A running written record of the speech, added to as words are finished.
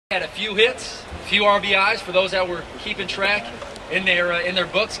Had a few hits, a few RBIs for those that were keeping track in their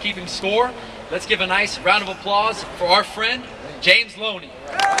books, keeping score. Let's give a nice round of applause for our friend James Loney.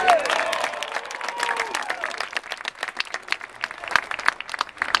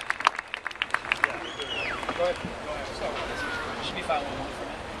 Should be fine.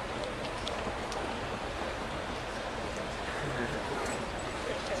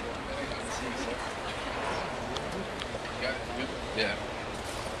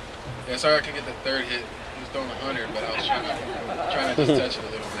 Yeah, sorry I couldn't get the third hit. He was throwing 100, but I was trying to just touch it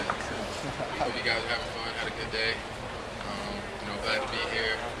a little bit. So, hope you guys are having fun, had a good day. Glad to be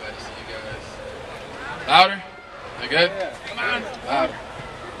here, glad to see you guys. Louder? You good? Come on, louder.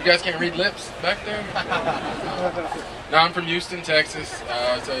 You guys can't read lips back there? No, I'm from Houston, Texas.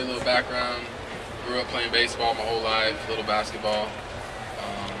 I'll tell you a little background. Grew up playing baseball my whole life, a little basketball.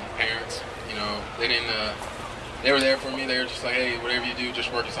 Parents, they were there for me. They were just like, hey, whatever you do,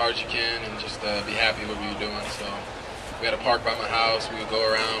 just work as hard as you can and just be happy with what you're doing. So we had a park by my house. We would go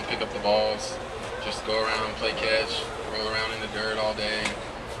around, pick up the balls, just go around, play catch, roll around in the dirt all day.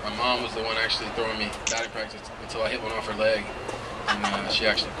 My mom was the one actually throwing me batting practice until I hit one off her leg, and she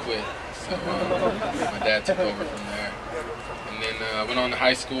actually quit. So my dad took over from there. And then I went on to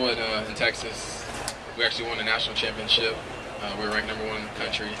high school in Texas. We actually won the national championship. We were ranked #1 in the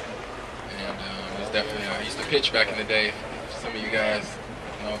country. And it was definitely, I used to pitch back in the day. Some of you guys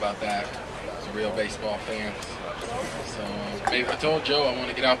know about that. I was a real baseball fan. So maybe I told Joe I want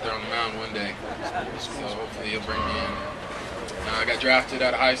to get out there on the mound one day. So hopefully he'll bring me in. I got drafted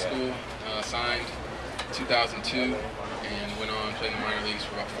out of high school, signed in 2002, and went on playing the minor leagues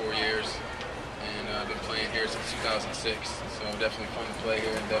for about 4 years. And I've been playing here since 2006. So definitely fun to play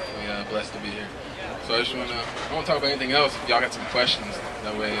here and definitely blessed to be here. So I just want to, I won't talk about anything else. If y'all got some questions,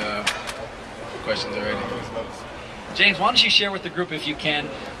 that way questions are ready. James, why don't you share with the group, if you can,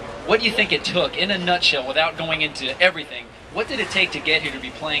 what do you think it took, in a nutshell, without going into everything, what did it take to get here to be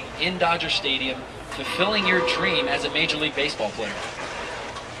playing in Dodger Stadium, fulfilling your dream as a Major League Baseball player? I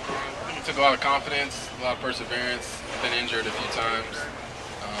think it took a lot of confidence, a lot of perseverance. I've been injured a few times.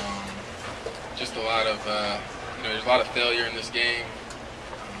 Just a lot of, there's a lot of failure in this game,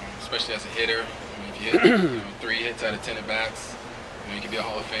 especially as a hitter. I mean, if you hit 3 hits out of 10 at bats, you could be a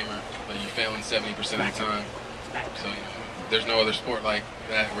Hall of Famer, but you're failing 70% of the time. So there's no other sport like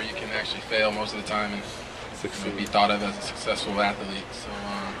that where you can actually fail most of the time and be thought of as a successful athlete. So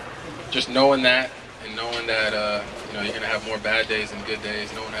just knowing that and knowing that you're going to have more bad days than good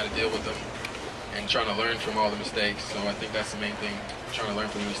days, knowing how to deal with them and trying to learn from all the mistakes. So I think that's the main thing, trying to learn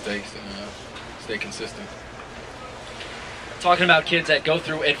from the mistakes and stay consistent. Talking about kids that go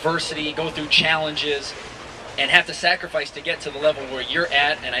through adversity, go through challenges, and have to sacrifice to get to the level where you're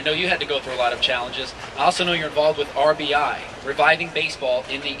at, and I know you had to go through a lot of challenges. I also know you're involved with RBI, Reviving Baseball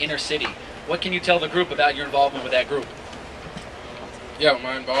in the Inner City. What can you tell the group about your involvement with that group? Yeah,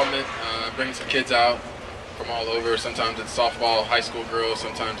 my involvement, bringing some kids out from all over. Sometimes it's softball, high school girls,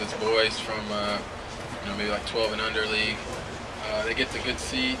 sometimes it's boys from maybe like 12 and under league. They get the good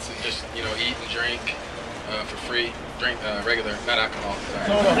seats and just eat and drink for free. Drink regular, not alcohol.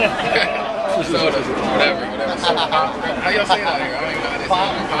 Sodas, whatever. How y'all say that here? I don't even know how they say it.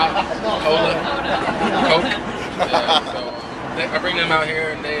 Pop, cola, Coke. Yeah, so I bring them out here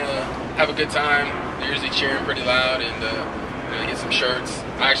and they have a good time. They're usually cheering pretty loud and they get some shirts.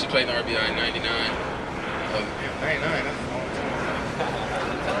 I actually played in the RBI in '99. 99, that's a long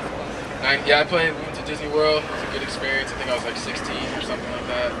time. Yeah, I went to Disney World. It was a good experience. I think I was like 16 or something like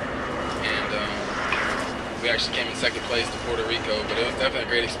that. And we actually came in second place to Puerto Rico, but it was definitely a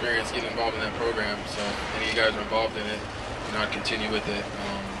great experience getting involved in that program. So if any of you guys are involved in it, I'd continue with it.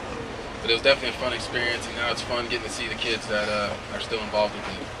 But it was definitely a fun experience, and now it's fun getting to see the kids that are still involved with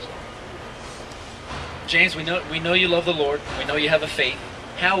it. So. James, we know you love the Lord. We know you have a faith.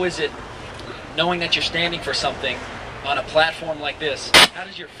 How is it knowing that you're standing for something on a platform like this? How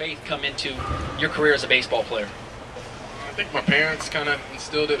does your faith come into your career as a baseball player? I think my parents kind of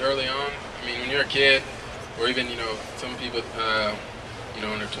instilled it early on. I mean, when you're a kid, or even, some people, in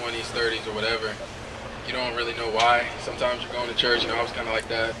their 20s, 30s, or whatever, you don't really know why. Sometimes you're going to church, I was kind of like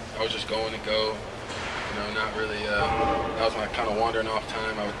that. I was just going to go, not really, that was my kind of wandering off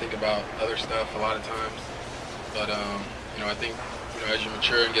time. I would think about other stuff a lot of times. But, I think, as you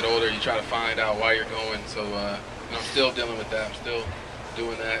mature and get older, you try to find out why you're going. So, I'm still dealing with that. I'm still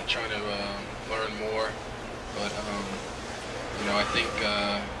doing that, trying to learn more. But, I think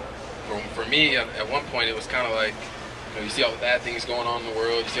for me, at one point, it was kind of like, you see all the bad things going on in the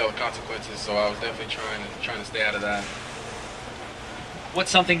world, you see all the consequences, so I was definitely trying to stay out of that.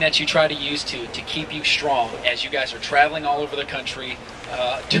 What's something that you try to use to keep you strong as you guys are traveling all over the country,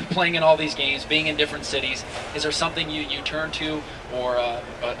 playing in all these games, being in different cities? Is there something you turn to, or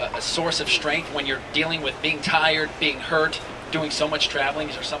a source of strength when you're dealing with being tired, being hurt, doing so much traveling?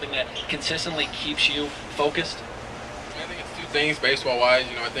 Is there something that consistently keeps you focused? I think it's two things, baseball-wise.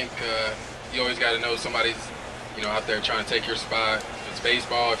 I think you always got to know somebody's, out there trying to take your spot. If it's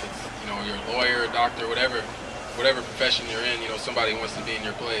baseball, if it's, you're a lawyer, a doctor, whatever profession you're in, somebody wants to be in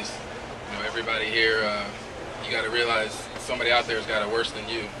your place. Everybody here, you got to realize somebody out there has got it worse than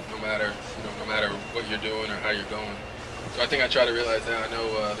you, no matter what you're doing or how you're going. So I think I try to realize that. I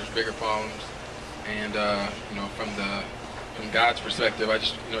know there's bigger problems, and from God's perspective, I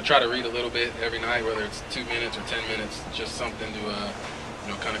just try to read a little bit every night, whether it's 2 minutes or 10 minutes, just something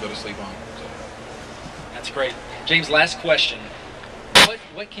to kind of go to sleep on. So. That's great, James. Last question.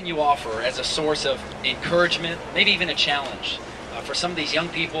 What can you offer as a source of encouragement, maybe even a challenge, for some of these young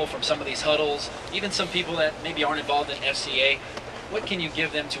people, from some of these huddles, even some people that maybe aren't involved in FCA? What can you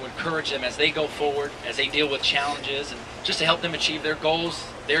give them to encourage them as they go forward, as they deal with challenges, and just to help them achieve their goals,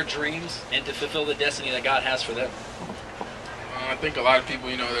 their dreams, and to fulfill the destiny that God has for them? I think a lot of people,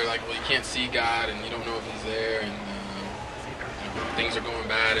 they're like, well, you can't see God, and you don't know if He's there, and things are going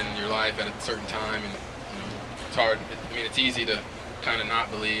bad in your life at a certain time, and it's hard. It's easy to kind of not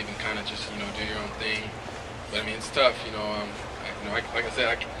believe and kind of just do your own thing, but it's tough. Like I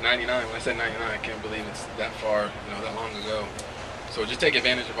said, 99. When I said 99, I can't believe it's that far, that long ago. So just take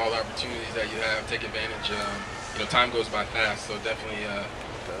advantage of all the opportunities that you have. Take advantage. Time goes by fast, so definitely,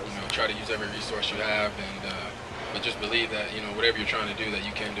 try to use every resource you have, and but just believe that whatever you're trying to do, that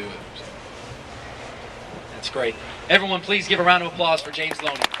you can do it. So. That's great. Everyone, please give a round of applause for James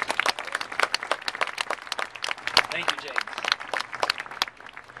Loney. Thank you, James.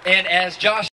 And as Josh